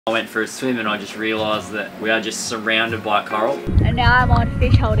I went for a swim and I just realised that we are just surrounded by coral. And now I'm on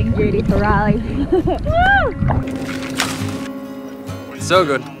fish holding duty for Riley. So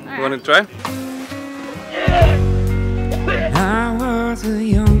good. You want to try? I was a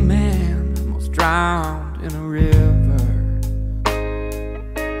young man, almost drowned in a river.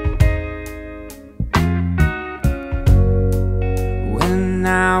 When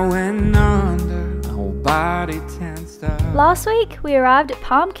I went under, my whole body tensed up. Last week we arrived at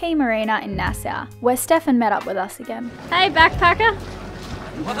Palm Key Marina in Nassau, where Stefan met up with us again. Hey backpacker!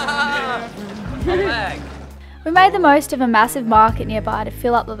 We made the most of a massive market nearby to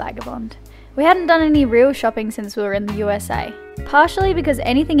fill up the vagabond. We hadn't done any real shopping since we were in the USA, partially because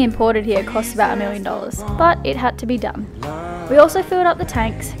anything imported here costs about $1 million, but it had to be done. We also filled up the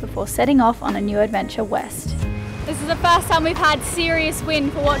tanks before setting off on a new adventure west. This is the first time we've had serious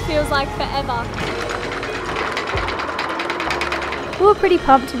wind for what feels like forever. We were pretty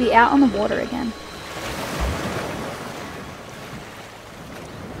pumped to be out on the water again.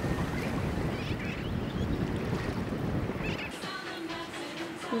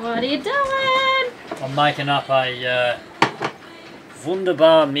 What are you doing? I'm making up a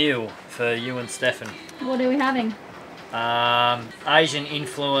wunderbar meal for you and Stefan. What are we having? Asian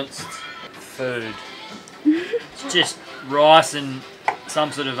influenced food. It's just rice and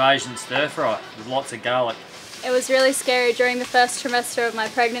some sort of Asian stir fry with lots of garlic. It was really scary during the first trimester of my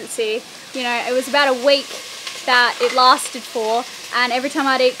pregnancy. You know, it was about a week that it lasted for, and every time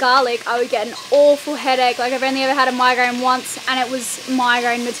I'd eat garlic I would get an awful headache. Like, I've only ever had a migraine once and it was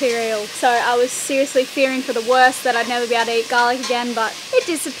migraine material. So I was seriously fearing for the worst, that I'd never be able to eat garlic again, but it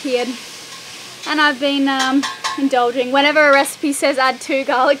disappeared. And I've been indulging. Whenever a recipe says add 2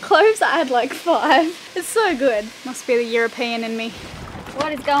 garlic cloves, I add like 5. It's so good. Must be the European in me.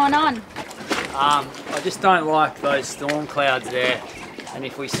 What is going on? I just don't like those storm clouds there, and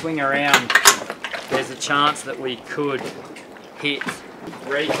if we swing around there's a chance that we could hit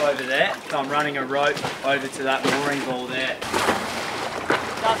Reef over there. So I'm running a rope over to that mooring ball there.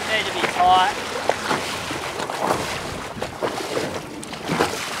 Doesn't need to be tight.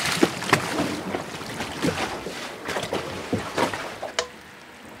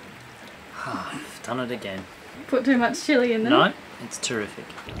 I've done it again. Put too much chilli in there? No, it's terrific.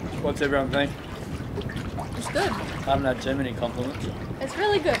 What's everyone think? It's good. I haven't had too many compliments. It's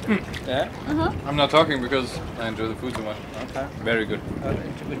really good. Yeah? I'm not talking because I enjoy the food so much. Okay. Very good.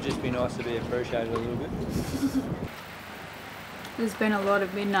 It would just be nice to be appreciated a little bit. There's been a lot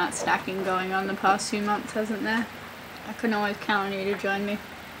of midnight snacking going on the past few months, hasn't there? I can always count on you to join me.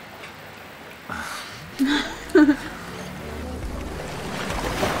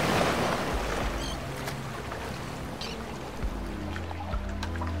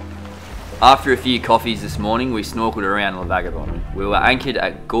 After a few coffees this morning, we snorkeled around the Vagabond. We were anchored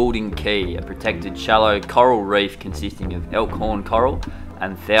at Golden Key, a protected shallow coral reef consisting of elkhorn coral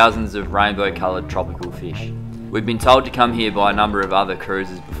and thousands of rainbow-coloured tropical fish. We'd been told to come here by a number of other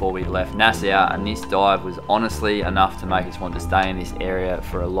cruisers before we left Nassau, and this dive was honestly enough to make us want to stay in this area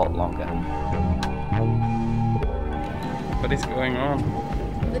for a lot longer. What is going on?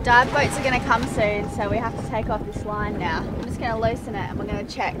 The dive boats are going to come soon, so we have to take off this line now. I'm just going to loosen it and we're going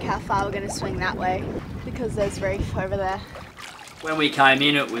to check how far we're going to swing that way, because there's reef over there. When we came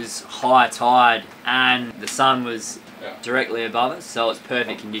in it was high tide and the sun was directly above us, so it's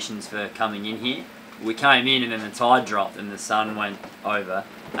perfect conditions for coming in here. We came in and then the tide dropped and the sun went over,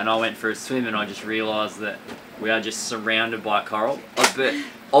 and I went for a swim and I just realised that we are just surrounded by coral. But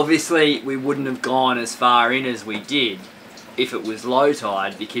obviously we wouldn't have gone as far in as we did if it was low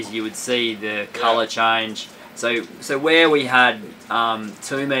tide, because you would see the colour change. So where we had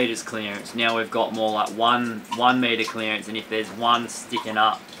 2 metres clearance, now we've got more like 1 metre clearance, and if there's one sticking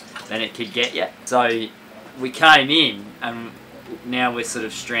up then it could get you. So we came in and now we're sort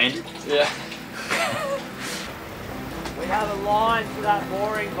of stranded. Yeah. We have a line to that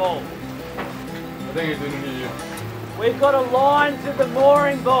mooring ball. I think it's in here. We've got a line to the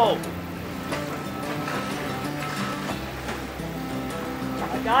mooring ball.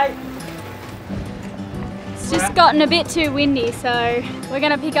 Okay. It's just gotten a bit too windy, so we're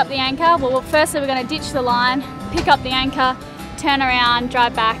going to pick up the anchor. Well, firstly we're going to ditch the line, pick up the anchor, turn around,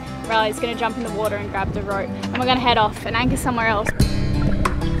 drive back. Riley's going to jump in the water and grab the rope, and we're going to head off and anchor somewhere else.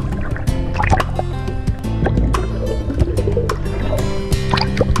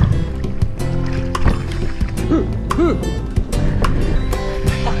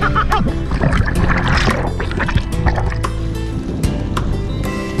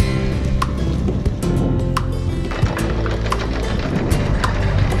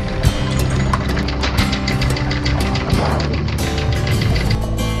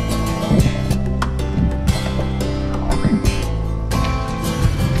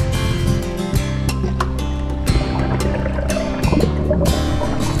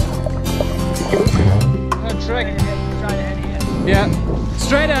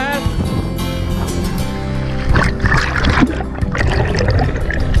 Straight ahead.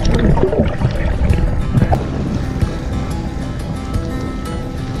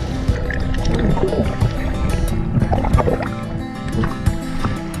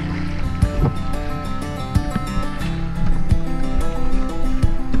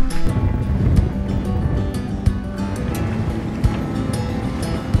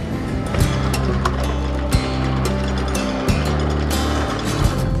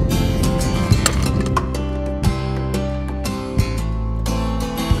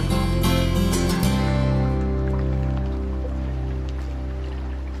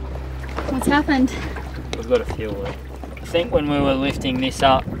 What's happened? We've got a fuel leak. I think when we were lifting this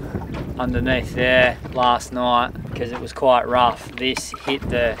up underneath there last night, because it was quite rough, this hit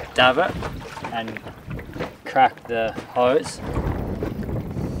the davit and cracked the hose.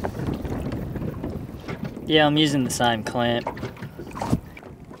 Yeah, I'm using the same clamp.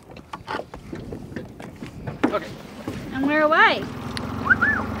 Okay. And we're away.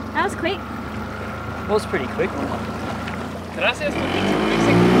 That was quick. It was pretty quick. Gracias.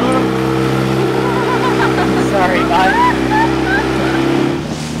 Sorry, mate.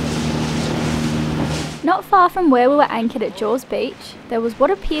 Not far from where we were anchored at Jaws Beach, there was what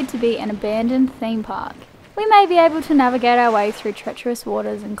appeared to be an abandoned theme park. We may be able to navigate our way through treacherous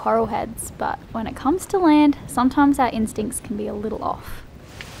waters and coral heads, but when it comes to land, sometimes our instincts can be a little off.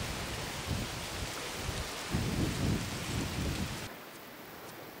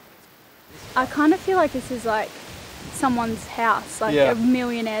 I kind of feel like this is like someone's house, like a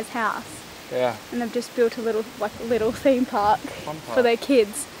millionaire's house. Yeah. And they've just built a little theme park for their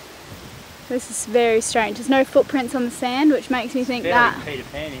kids. This is very strange. There's no footprints on the sand, which makes me think that Peter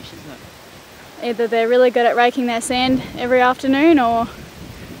Pan-ish, isn't it? either they're really good at raking their sand every afternoon, or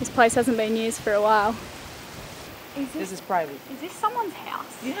this place hasn't been used for a while. This is private. Is this someone's house?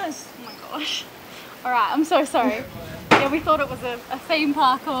 Yes. Oh my gosh. Alright, I'm so sorry. Yeah, we thought it was a theme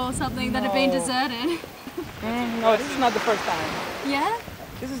park or something that had been deserted. No, this is not the first time. Yeah?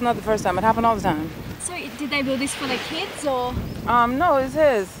 This is not the first time. It happened all the time. So did they build this for their kids, or? No, it's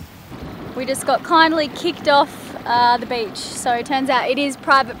his. We just got kindly kicked off the beach, so it turns out it is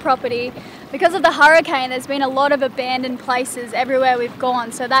private property. Because of the hurricane, there's been a lot of abandoned places everywhere we've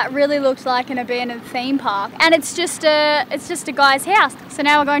gone, so that really looked like an abandoned theme park. And it's just a guy's house. So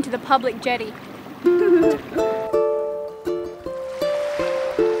now we're going to the public jetty.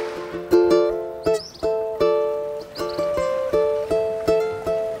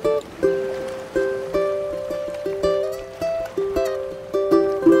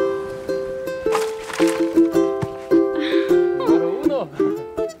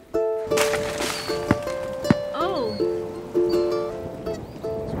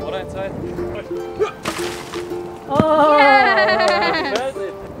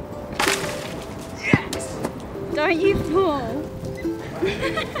 Don't you fall.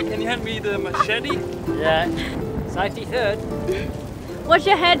 Can you hand me the machete? Yeah. Safety third. Watch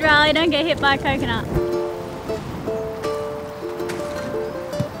your head, Riley, don't get hit by a coconut.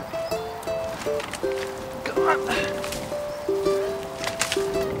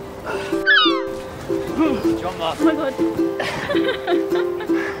 John Mark. Oh my god.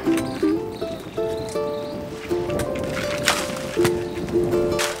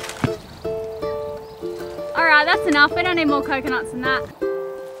 Alright, that's enough. We don't need more coconuts than that.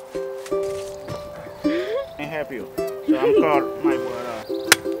 I help you. So I'm called my brother.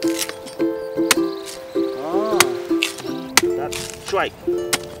 Oh, that's strike.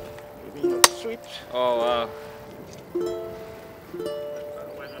 Maybe you switch. Oh wow.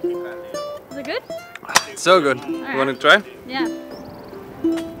 Is it good? So good. You want to try? Yeah.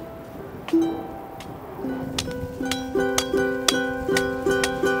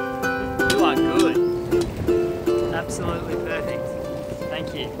 You are good. Absolutely perfect.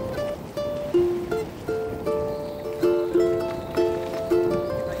 Thank you.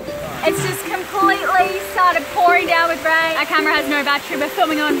 It's just completely started pouring down with rain. Our camera has no battery. We're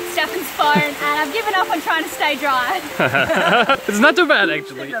filming on Stefan's phone, and I've given up on trying to stay dry. It's not too bad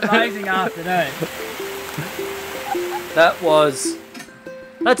actually. Amazing afternoon.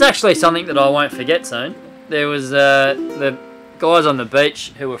 That's actually something that I won't forget soon. There was the guys on the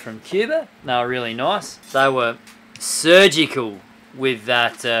beach who were from Cuba. They were really nice. They were surgical with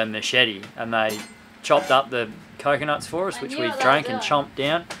that machete, and they chopped up the coconuts for us, which we drank and chomped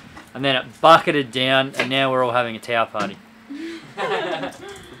down, and then it bucketed down, and now we're all having a towel party.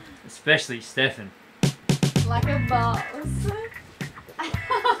 Especially Stefan. Like a boss.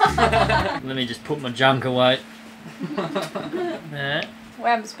 Let me just put my junk away. Nah. We're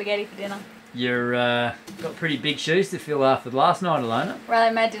having spaghetti for dinner. You're got pretty big shoes to fill after last night, Elayna.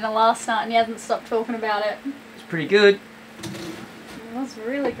 Riley made dinner last night and he hasn't stopped talking about it. It's pretty good. It was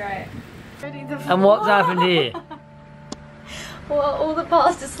really great. And what's happened here? Well, all the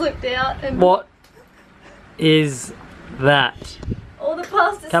pasta slipped out and... What is that? All the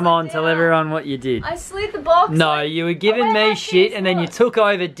pasta Come on, slipped tell out. everyone what you did. I slid the box. No, you were giving me shit and then you took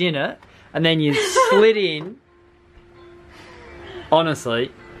over dinner and then you slid in.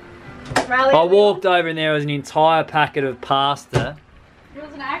 Honestly, Riley, I walked over and there was an entire packet of pasta It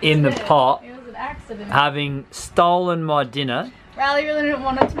was an accident. in the pot, It was an accident. having stolen my dinner. Riley really didn't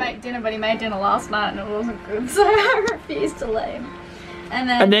want to make dinner, but he made dinner last night and it wasn't good, so I refused to let him.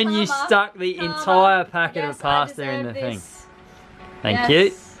 And then you stuck the entire packet of pasta in the thing. Thank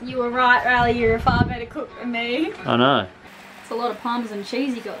you. You were right, Riley. You're a far better cook than me. I know. It's a lot of parmesan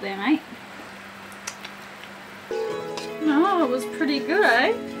cheese you got there, mate. Oh, it was pretty good,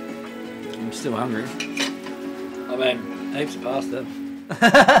 eh? I'm still hungry. I mean, heaps of pasta.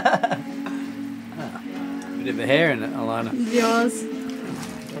 Bit of a hair in it, Elayna. It's yours.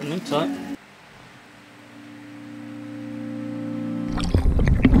 I think so.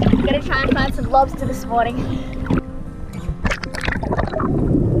 I'm gonna try and find some lobster this morning.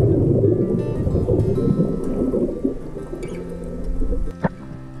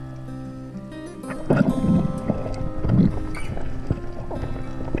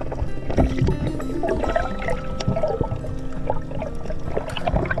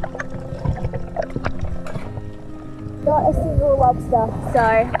 Not a single lobster. So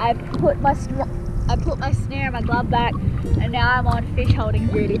I put my snare in my glove bag, and now I'm on fish holding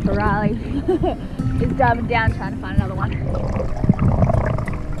duty for Riley. He's diving down trying to find another one.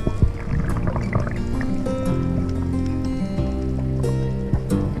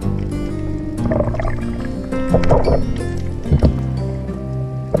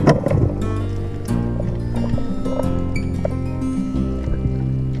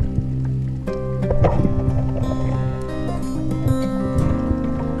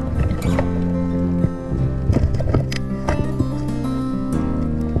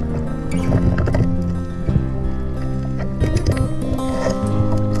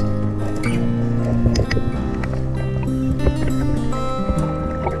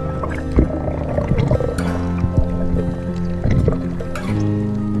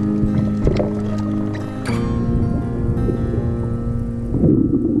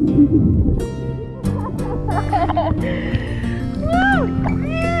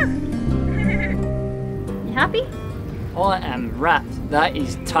 You happy? I am wrapped. That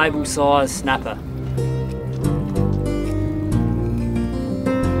is table size snapper.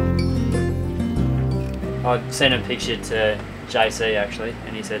 I sent a picture to JC actually,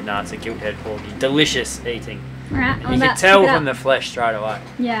 and he said, no, it's a gilthead porgy. Delicious eating. Alright, You can tell from the flesh straight away.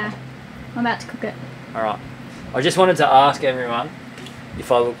 Yeah, I'm about to cook it. Alright. I just wanted to ask everyone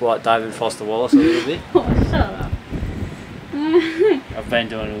if I look like David Foster Wallace a little bit. Oh, shut up. I've been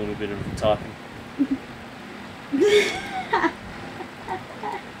doing a little bit of typing.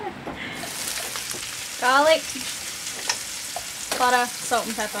 Garlic, butter, salt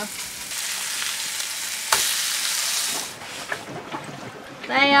and pepper.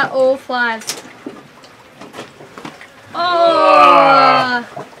 They are all flies.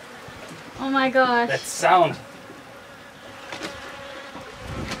 Oh! Oh my gosh. That sound.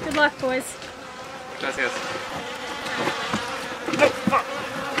 Good luck, boys. Gracias.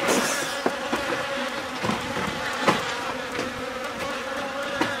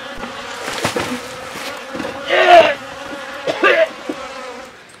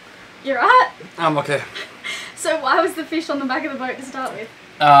 You're right. I'm okay. So why was the fish on the back of the boat to start with?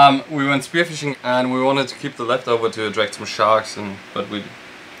 We went spearfishing and we wanted to keep the leftover to attract some sharks, but we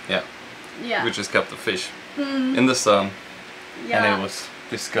just kept the fish in the sun, and it was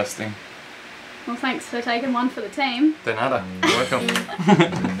disgusting. Well, thanks for taking one for the team. De nada. You're welcome.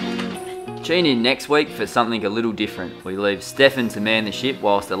 Tune in next week for something a little different. We leave Stefan to man the ship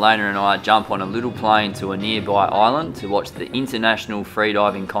whilst Elayna and I jump on a little plane to a nearby island to watch the international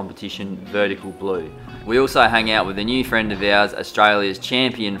freediving competition Vertical Blue. We also hang out with a new friend of ours, Australia's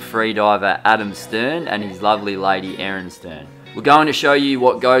champion freediver Adam Stern and his lovely lady Erin Stern. We're going to show you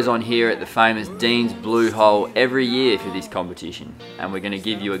what goes on here at the famous Dean's Blue Hole every year for this competition, and we're going to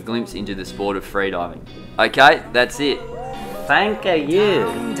give you a glimpse into the sport of freediving. Okay, that's it. Thank you.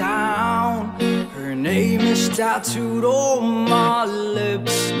 Down. Her name is tattooed on my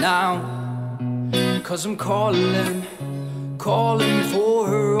lips now. 'Cause I'm calling for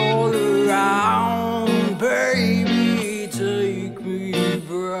her all around. Baby, take me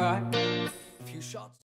back.